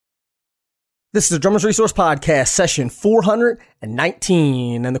This is the Drummers Resource Podcast, session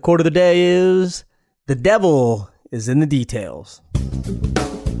 419, and the quote of the day is, "The devil is in the details."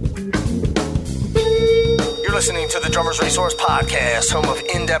 You're listening to the Drummers Resource Podcast, home of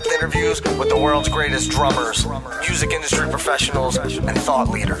in-depth interviews with the world's greatest drummers, music industry professionals, and thought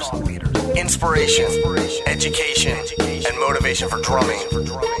leaders. Inspiration, education, and motivation for drumming,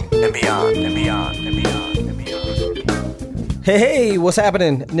 and beyond, and beyond, and beyond. Hey, what's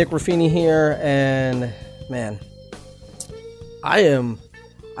happening? Nick Ruffini here, and man, I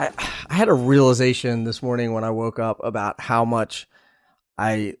had a realization this morning when I woke up about how much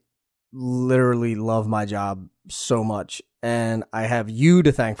I literally love my job so much, and I have you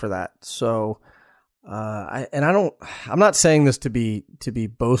to thank for that. So, I'm not saying this to be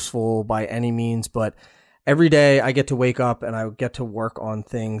boastful by any means, but every day I get to wake up and I get to work on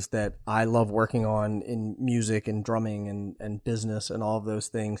things that I love working on in music and drumming and business and all of those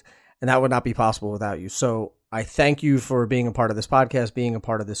things. And that would not be possible without you. So I thank you for being a part of this podcast, being a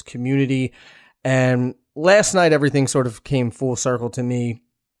part of this community. And last night, everything sort of came full circle to me,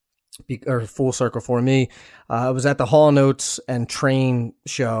 or full circle for me. I was at the Hall Notes and Train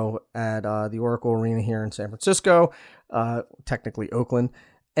show at the Oracle Arena here in San Francisco, technically Oakland.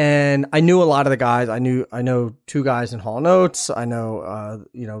 And I knew a lot of the guys. I know two guys in Hall Notes. I know,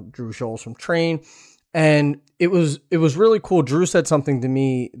 Drew Scholes from Train. And it was really cool. Drew said something to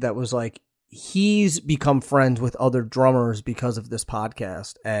me that was like, he's become friends with other drummers because of this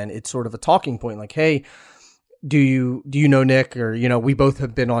podcast. And it's sort of a talking point like, hey, do you know Nick? Or, we both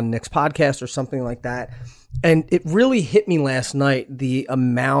have been on Nick's podcast or something like that. And it really hit me last night, the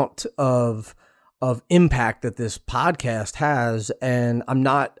amount of impact that this podcast has. And I'm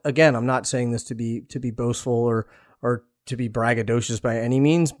not saying this to be boastful or to be braggadocious by any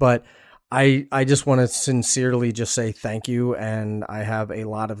means, but I just want to sincerely just say thank you. And I have a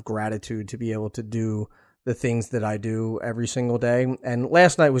lot of gratitude to be able to do the things that I do every single day. And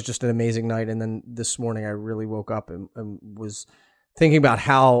last night was just an amazing night. And then this morning I really woke up and was thinking about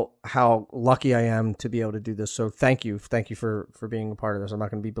how lucky I am to be able to do this. So thank you for being a part of this. I'm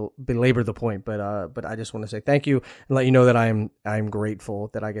not going to belabor the point, but I just want to say thank you and let you know that I'm grateful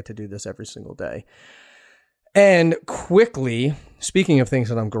that I get to do this every single day. And quickly, speaking of things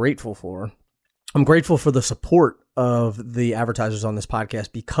that I'm grateful for, I'm grateful for the support of the advertisers on this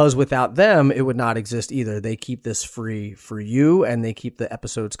podcast, because without them, it would not exist either. They keep this free for you, and they keep the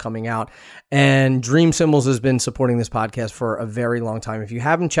episodes coming out. And Dream Cymbals has been supporting this podcast for a very long time. If you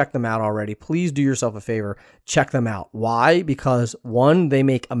haven't checked them out already, please do yourself a favor, check them out. Why? Because one, they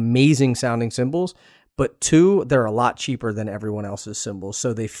make amazing sounding cymbals, but two, they're a lot cheaper than everyone else's cymbals.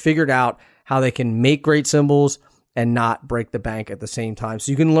 So they figured out how they can make great cymbals and not break the bank at the same time.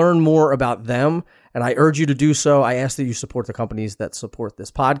 So you can learn more about them, and I urge you to do so. I ask that you support the companies that support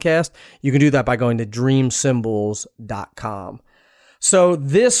this podcast. You can do that by going to dreamcymbals.com. So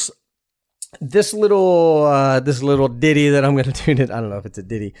this little ditty that I'm going to do, I don't know if it's a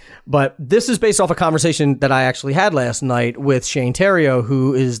ditty, but this is based off a conversation that I actually had last night with Shane Theriault,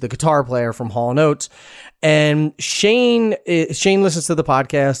 who is the guitar player from Hall Notes. And Shane listens to the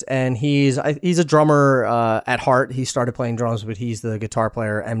podcast, and he's a drummer at heart. He started playing drums, but he's the guitar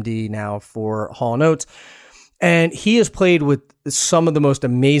player MD now for Hall Notes. And he has played with some of the most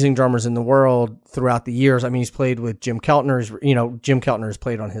amazing drummers in the world throughout the years. I mean, he's played with Jim Keltner. Jim Keltner has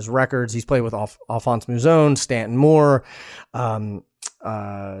played on his records. He's played with Alphonse Mouzon, Stanton Moore. The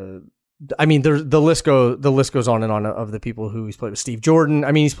list goes on and on of the people who he's played with. Steve Jordan.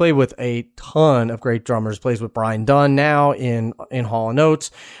 I mean, he's played with a ton of great drummers. Plays with Brian Dunn now in Hall &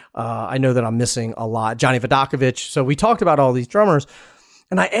 Notes. I know that I'm missing a lot. Johnny Vodakovich. So we talked about all these drummers,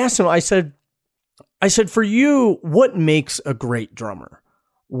 and I asked him, I said, for you, what makes a great drummer?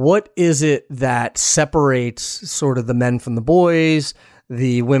 What is it that separates sort of the men from the boys,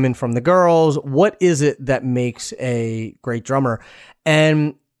 the women from the girls? What is it that makes a great drummer?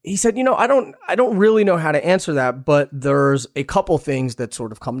 And he said, I don't really know how to answer that, but there's a couple things that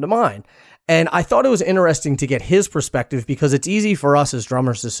sort of come to mind. And I thought it was interesting to get his perspective, because it's easy for us as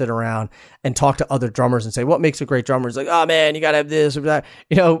drummers to sit around and talk to other drummers and say, what makes a great drummer? It's like, oh man, you got to have this or that,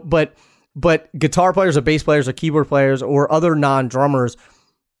 but guitar players or bass players or keyboard players or other non-drummers,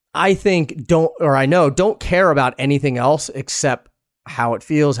 I think don't care about anything else except how it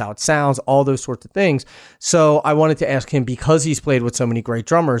feels, how it sounds, all those sorts of things. So I wanted to ask him, because he's played with so many great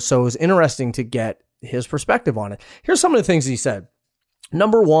drummers, so it was interesting to get his perspective on it. Here's some of the things he said.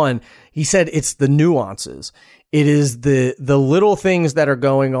 Number one, he said it's the nuances. It is the little things that are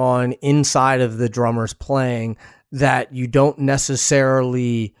going on inside of the drummer's playing that you don't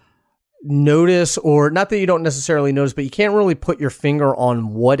necessarily notice, or not that you don't necessarily notice, but you can't really put your finger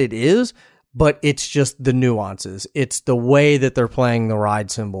on what it is, but it's just the nuances. It's the way that they're playing the ride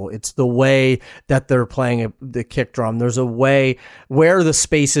cymbal. It's the way that they're playing the kick drum. There's a way where the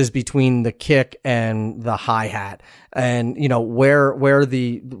space is between the kick and the hi-hat, and where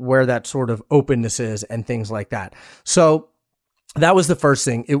that sort of openness is and things like that. So that was the first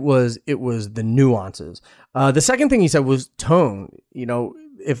thing. It was the nuances. The second thing he said was tone.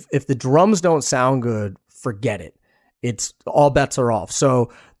 If the drums don't sound good, forget it. It's all bets are off.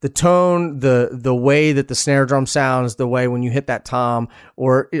 So the tone, the way that the snare drum sounds, the way when you hit that tom,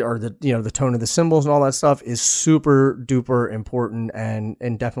 or the tone of the cymbals and all that stuff is super duper important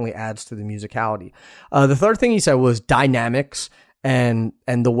and definitely adds to the musicality. The third thing he said was dynamics and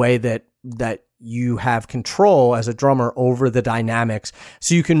the way that you have control as a drummer over the dynamics,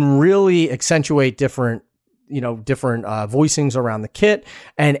 so you can really accentuate different voicings around the kit,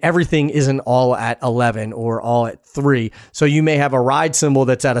 and everything isn't all at 11 or all at 3. So you may have a ride cymbal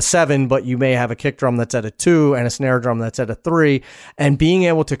that's at a 7, but you may have a kick drum that's at a 2 and a snare drum that's at a 3, and being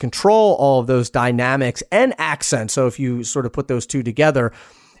able to control all of those dynamics and accents. So if you sort of put those two together,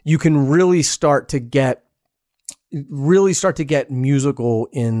 you can really start to get musical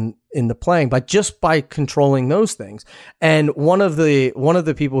in the playing by controlling those things. And one of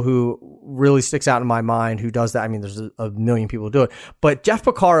the people who really sticks out in my mind who does that, I mean, there's a million people who do it, but Jeff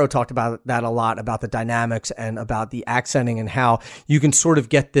Porcaro talked about that a lot, about the dynamics and about the accenting and how you can sort of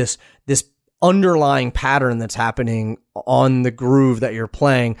get this underlying pattern that's happening on the groove that you're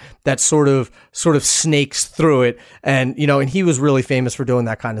playing that sort of snakes through it. And, and he was really famous for doing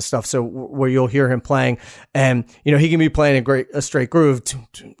that kind of stuff. So where you'll hear him playing and, he can be playing a straight groove,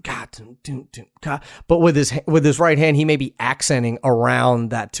 but with his right hand, he may be accenting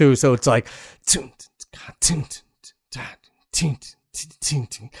around that too. So it's like,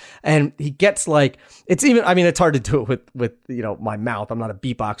 and he gets like, it's hard to do it with my mouth. I'm not a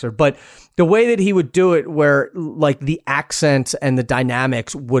beatboxer, but the way that he would do it, where like the accents and the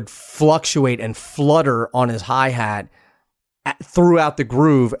dynamics would fluctuate and flutter on his hi-hat throughout the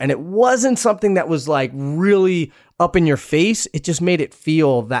groove. And it wasn't something that was like really up in your face. It just made it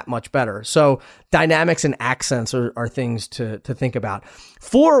feel that much better. So dynamics and accents are things to think about.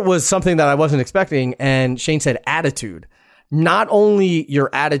 4 was something that I wasn't expecting. And Shane said attitude. Not only your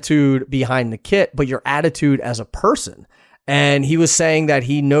attitude behind the kit, but your attitude as a person. And he was saying that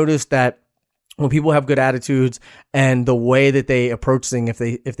he noticed that when people have good attitudes and the way that they approach things,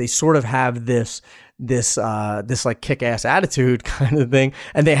 if they sort of have this like kick-ass attitude kind of thing,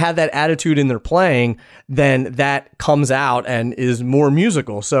 and they have that attitude in their playing, then that comes out and is more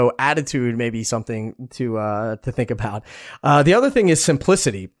musical. So attitude may be something to think about. The other thing is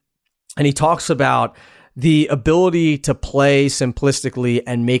simplicity. And he talks about the ability to play simplistically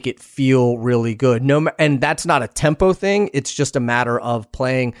and make it feel really good. And that's not a tempo thing. It's just a matter of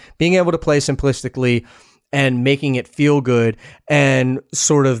being able to play simplistically and making it feel good. And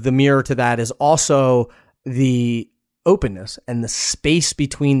sort of the mirror to that is also the openness and the space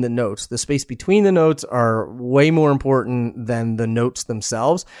between the notes. The space between the notes are way more important than the notes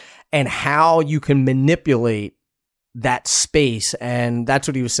themselves, and how you can manipulate that space. And that's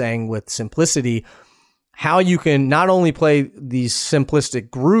what he was saying with simplicity. How you can not only play these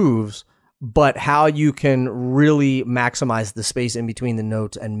simplistic grooves, but how you can really maximize the space in between the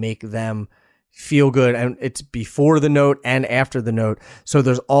notes and make them feel good. And it's before the note and after the note. So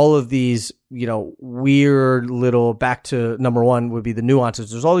there's all of these, weird little, back to number 1 would be the nuances.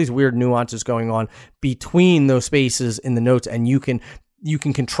 There's all these weird nuances going on between those spaces in the notes, and you can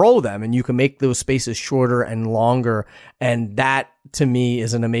control them, and you can make those spaces shorter and longer. And that to me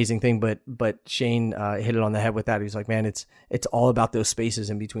is an amazing thing. But Shane hit it on the head with that. He's like, man, it's all about those spaces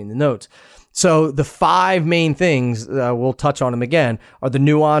in between the notes. So the 5 main things, we'll touch on them again, are the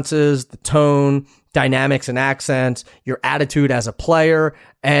nuances, the tone, dynamics and accents, your attitude as a player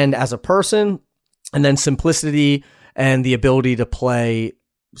and as a person, and then simplicity and the ability to play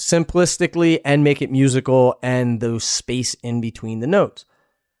simplistically and make it musical, and those space in between the notes.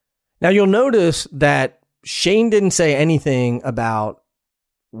 Now you'll notice that Shane didn't say anything about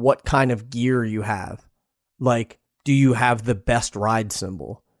what kind of gear you have. Like, do you have the best ride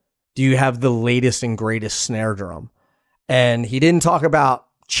cymbal? Do you have the latest and greatest snare drum? And he didn't talk about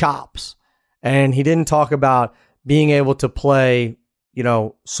chops, and he didn't talk about being able to play,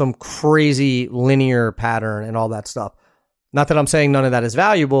 some crazy linear pattern and all that stuff. Not that I'm saying none of that is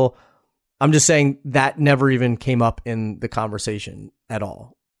valuable. I'm just saying that never even came up in the conversation at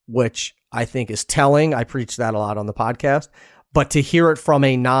all, which I think is telling. I preach that a lot on the podcast, but to hear it from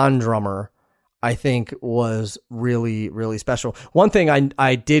a non-drummer, I think was really, really special. One thing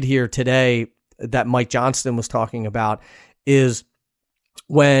I did hear today that Mike Johnston was talking about is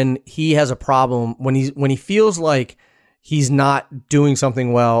when he has a problem, when he feels like he's not doing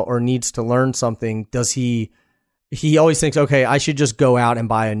something well or needs to learn something, he always thinks, okay, I should just go out and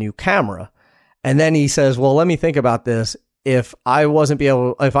buy a new camera. And then he says, well, let me think about this. If I wasn't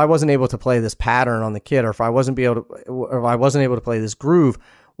able to play this pattern on the kit, or if I wasn't able to play this groove,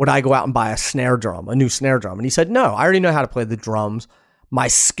 would I go out and buy a new snare drum? And he said, no, I already know how to play the drums. My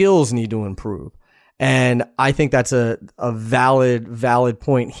skills need to improve. And I think that's a valid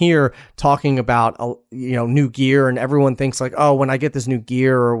point here, talking about, new gear. And everyone thinks like, oh, when I get this new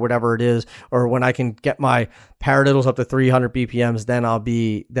gear or whatever it is, or when I can get my paradiddles up to 300 BPMs, then I'll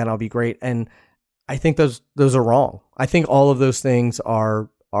be great. And I think those are wrong. I think all of those things are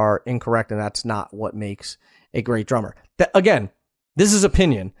incorrect, and that's not what makes a great drummer. Again, this is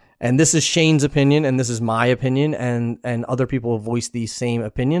opinion, and this is Shane's opinion, and this is my opinion, and other people have voiced these same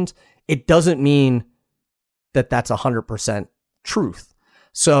opinions. It doesn't mean that that's 100% truth.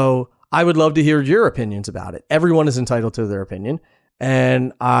 So I would love to hear your opinions about it. Everyone is entitled to their opinion,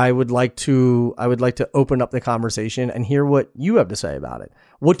 and I would like to open up the conversation and hear what you have to say about it.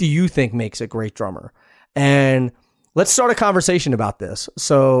 What do you think makes a great drummer? And let's start a conversation about this.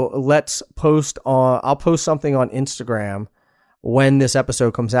 So I'll post something on Instagram when this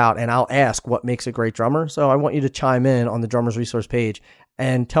episode comes out, and I'll ask what makes a great drummer. So I want you to chime in on the Drummers Resource page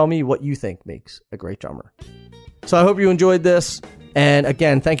and tell me what you think makes a great drummer. So I hope you enjoyed this. And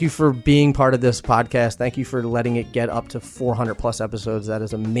again, thank you for being part of this podcast. Thank you for letting it get up to 400 plus episodes. That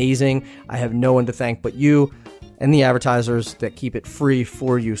is amazing. I have no one to thank but you and the advertisers that keep it free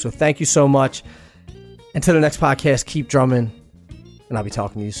for you. So thank you so much. Until the next podcast, keep drumming, and I'll be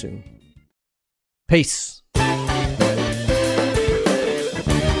talking to you soon. Peace.